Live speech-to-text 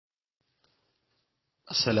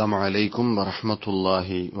السلام عليكم ورحمة الله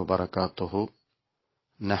وبركاته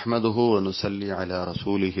نحمده ونصلي على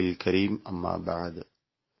رسوله الكريم أما بعد.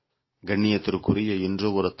 கண்ணியத்திற்குரிய இன்று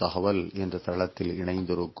ஒரு தகவல் என்ற தளத்தில்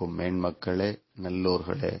இணைந்திருக்கும் மேன்மக்களே,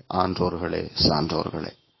 நல்லோர்களே, ஆன்றோர்களே,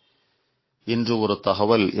 சான்றோர்களே, இன்று ஒரு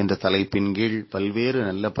தகவல் என்ற தலைப்பின் கீழ் பல்வேறு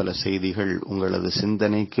நல்ல பல செய்திகள் உங்களது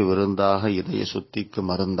சிந்தனைக்கு விருந்தாக, இதய சுத்திக்கு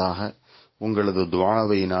மருந்தாக, உங்களது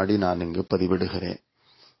துஆவை நாடி நான் இங்கு பதிவிடுகிறேன்.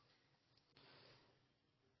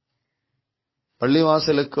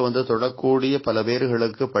 பள்ளிவாசலுக்கு வந்து தொடக்கூடிய பல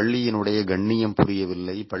பேர்களுக்கு பள்ளியினுடைய கண்ணியம்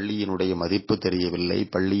புரியவில்லை, பள்ளியினுடைய மதிப்பு தெரியவில்லை,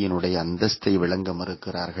 பள்ளியினுடைய அந்தஸ்தை விளங்க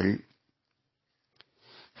மறுக்கிறார்கள்.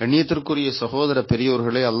 கண்ணியத்திற்குரிய சகோதர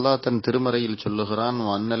பெரியோர்களே, அல்லாஹ் தன் திருமறையில் சொல்லுகிறான்,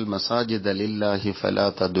 வன்னல் மசாஜித லில்லாஹி ஃபலா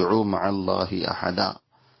ததுஉ மஅல்லாஹி அஹதா.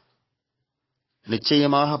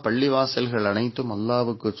 நிச்சயமாக பள்ளிவாசல்கள் அனைத்தும்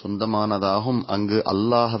அல்லாஹ்வுக்கு சொந்தமானதாகும், அங்கு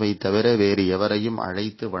அல்லாஹ்வை தவிர வேறு எவரையும்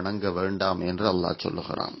அழைத்து வணங்க வேண்டாம் என்று அல்லாஹ்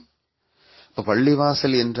சொல்லுகிறான்.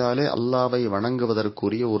 பள்ளிவாசல் என்றாலே அல்லாஹ்வை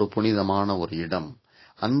வணங்குவதற்குரிய ஒரு புனிதமான ஒரு இடம்.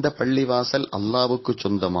 அந்த பள்ளிவாசல் அல்லாஹ்வுக்கு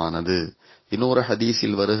சொந்தமானது. இன்னொரு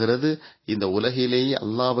ஹதீஸில் வருகிறது, இந்த உலகிலேயே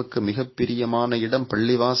அல்லாஹ்வுக்கு மிக பிரியமான இடம்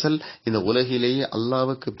பள்ளிவாசல், இந்த உலகிலேயே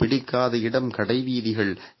அல்லாஹ்வுக்கு பிடிக்காத இடம்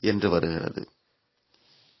கடைவீதிகள் என்று வருகிறது.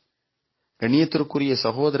 கண்ணியத்திற்குரிய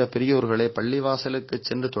சகோதர பெரியோர்களே, பள்ளிவாசலுக்கு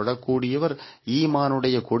சென்று தொடக்கூடியவர்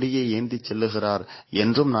ஈமானுடைய கொடியை ஏந்தி செல்லுகிறார்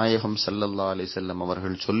என்றும் நாயகம் ஸல்லல்லாஹு அலைஹி வஸல்லம்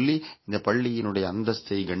அவர்கள் சொல்லி இந்த பள்ளியினுடைய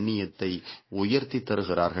அந்தஸ்தை, கண்ணியத்தை உயர்த்தி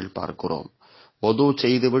தருகிறார்கள் பார்க்கிறோம். ஒது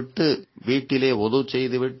செய்துவிட்டு, வீட்டிலே ஒது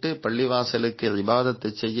செய்துவிட்டு பள்ளிவாசலுக்கு இபாதத்து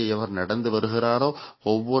செய்ய எவர் நடந்து வருகிறாரோ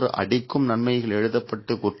ஒவ்வொரு அடிக்கும் நன்மைகள்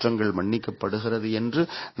எழுதப்பட்டு குற்றங்கள் மன்னிக்கப்படுகிறது என்று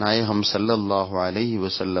நாயகம் ஸல்லல்லாஹு அலைஹி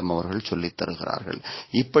வஸல்லம் அவர்கள் சொல்லித் தருகிறார்கள்.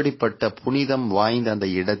 இப்படிப்பட்ட புனிதம் வாய்ந்த அந்த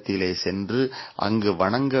இடத்திலே சென்று அங்கு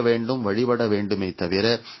வணங்க வேண்டும், வழிபட வேண்டுமே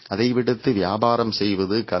தவிர அதை விடுத்து வியாபாரம்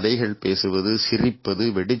செய்வது, கதைகள் பேசுவது, சிரிப்பது,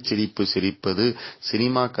 வெடிச்சிரிப்பு சிரிப்பது,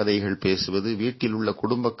 சினிமா கதைகள் பேசுவது, வீட்டில் உள்ள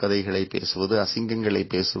குடும்ப கதைகளை பேசுவது, அசிங்கங்களை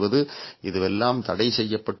பேசுவது, இதுவெல்லாம் தடை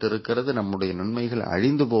செய்யப்பட்டிருக்கிறது. நம்முடைய நன்மைகள்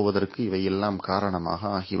அழிந்து போவதற்கு இவையெல்லாம்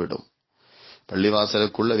காரணமாக ஆகிவிடும்.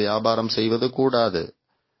 பள்ளிவாசலுக்குள்ள வியாபாரம் செய்வது கூடாது,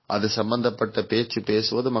 அது சம்பந்தப்பட்ட பேச்சு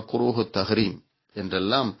பேசுவது மக்ரூஹு தஹ்ரீம்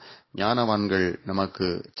என்றெல்லாம் ஞானவான்கள் நமக்கு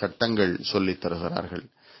சட்டங்கள் சொல்லித் தருகிறார்கள்.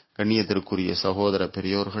 கண்ணியத்திற்குரிய சகோதர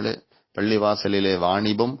பெரியோர்களே, பள்ளிவாசலிலே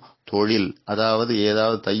வாணிபம், தொழில், அதாவது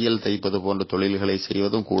ஏதாவது தையல் தைப்பது போன்ற தொழில்களை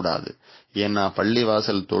செய்வதும் கூடாது. ஏன்னா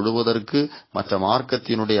பள்ளிவாசல் தொழுவதற்கு, மற்ற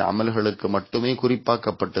மார்க்கத்தினுடைய அமல்களுக்கு மட்டுமே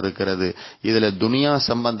குறிப்பாக்கப்பட்டிருக்கிறது. இதுல துனியா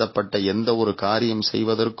சம்பந்தப்பட்ட எந்த ஒரு காரியம்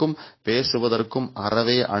செய்வதற்கும் பேசுவதற்கும்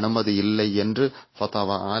அறவே அனுமதி இல்லை என்று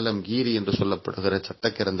ஃபத்வா ஆலம்கீரி என்று சொல்லப்படுகிற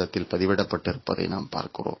சட்டக்கிரந்தத்தில் பதிவிடப்பட்டிருப்பதை நாம்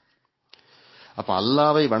பார்க்கிறோம். அப்ப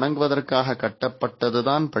அல்லாஹ்வை வணங்குவதற்காக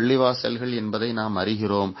கட்டப்பட்டதுதான் பள்ளிவாசல்கள் என்பதை நாம்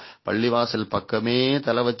அறிகிறோம். பள்ளிவாசல் பக்கமே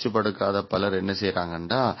தலை வச்சு படுக்காத பலர் என்ன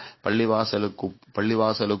செய்யறாங்கண்டா,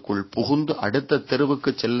 பள்ளிவாசலுக்குள் புகுந்து அடுத்த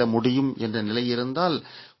தெருவுக்கு செல்ல முடியும் என்ற நிலை இருந்தால்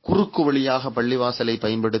குறுக்கு வழியாக பள்ளிவாசலை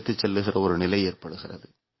பயன்படுத்தி செல்லுகிற ஒரு நிலை ஏற்படுகிறது.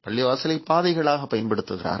 பள்ளிவாசலை பாதைகளாக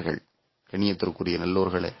பயன்படுத்துகிறார்கள். கண்ணியத்திற்குரிய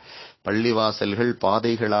நல்லோர்களே, பள்ளிவாசல்கள்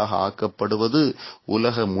பாதைகளாக ஆக்கப்படுவது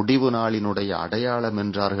உலக முடிவு நாளினுடைய அடையாளம்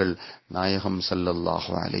என்றார்கள் நாயகம்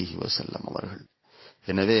ஸல்லல்லாஹு அலைஹி வஸல்லம் அவர்கள்.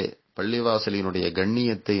 எனவே பள்ளிவாசலினுடைய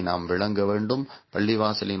கண்ணியத்தை நாம் விளங்க வேண்டும்,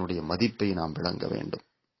 பள்ளிவாசலினுடைய மதிப்பை நாம் விளங்க வேண்டும்.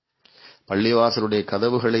 பள்ளிவாசலுடைய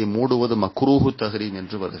கதவுகளை மூடுவது மக்ரூஹு தஹ்ரீம்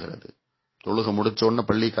என்று வருகிறது. தொழுக முடிச்சோன்னு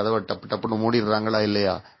பள்ளி கதவை டப்பு டப்புன்னு மூடிடுறாங்களா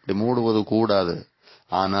இல்லையா? இப்படி மூடுவது கூடாது.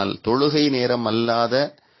 ஆனால் தொழுகை நேரம் அல்லாத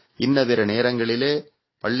இன்னபிற நேரங்களிலே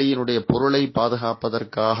பள்ளியினுடைய பொருளை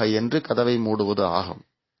பாதுகாப்பதற்காக என்று கதவை மூடுவது ஆகும்.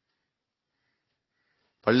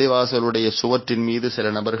 பள்ளிவாசலுடைய சுவற்றின் மீது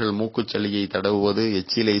சில நபர்கள் மூக்குச்சளியை தடவுவது,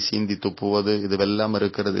 எச்சிலை சீந்தி துப்புவது, இதுவெல்லாம்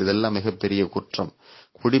இருக்கிறது. இதெல்லாம் மிகப்பெரிய குற்றம்.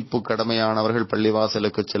 குடிப்பு கடமையானவர்கள்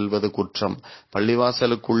பள்ளிவாசலுக்கு செல்வது குற்றம்.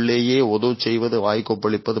 பள்ளிவாசலுக்குள்ளேயே ஒது செய்வது,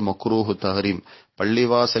 வாய்க்கொப்பளிப்பது மக்ரூஹு தஹ்ரீம்.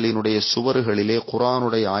 பள்ளிவாசலினுடைய சுவர்களிலே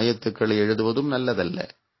குர்ஆனுடைய ஆயத்துக்களை எழுதுவதும் நல்லதல்ல.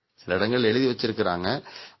 சில இடங்கள் எழுதி வச்சிருக்கிறாங்க,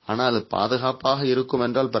 ஆனால் அது பாதுகாப்பாக இருக்கும்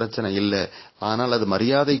என்றால் பிரச்சனை இல்லை. ஆனால் அது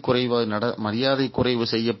மரியாதை குறைவு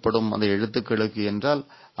செய்யப்படும் அந்த எழுத்துக்களுக்கு என்றால்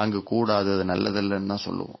அங்கு கூடாது, அது நல்லதல்லன்னு தான்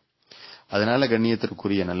சொல்லுவோம். அதனால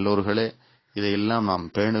கண்ணியத்திற்குரிய நல்லோர்களே, இதையெல்லாம் நாம்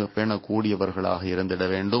பேணக்கூடியவர்களாக இருந்திட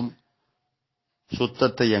வேண்டும்.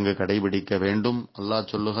 சுத்தத்தை அங்கு கடைபிடிக்க வேண்டும்.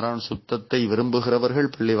 அல்லாஹ் சொல்லுகிறான், சுத்தத்தை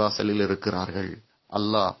விரும்புகிறவர்கள் பள்ளிவாசலில் இருக்கிறார்கள்.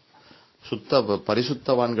 அல்லாஹ்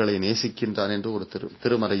பரிசுத்தவான்களை நேசிக்கின்றான் என்று ஒரு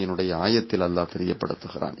திருமறையினுடைய ஆயத்தில் அல்லாஹ்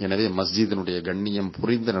தெரியப்படுத்துகிறான். எனவே மஸ்ஜிதினுடைய கண்ணியம்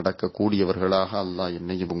புரிந்து நடக்கக்கூடியவர்களாக அல்லாஹ்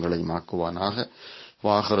என்னையும் உங்களையும் ஆக்குவானாக.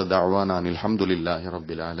 வாஹிரு தஅவானா அல்ஹம்துலில்லாஹி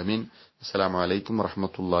ரப்பில் ஆலமீன். அஸ்ஸலாமு அலைக்கும்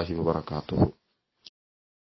வரஹ்மத்துல்லாஹி வபரகாத்துஹு.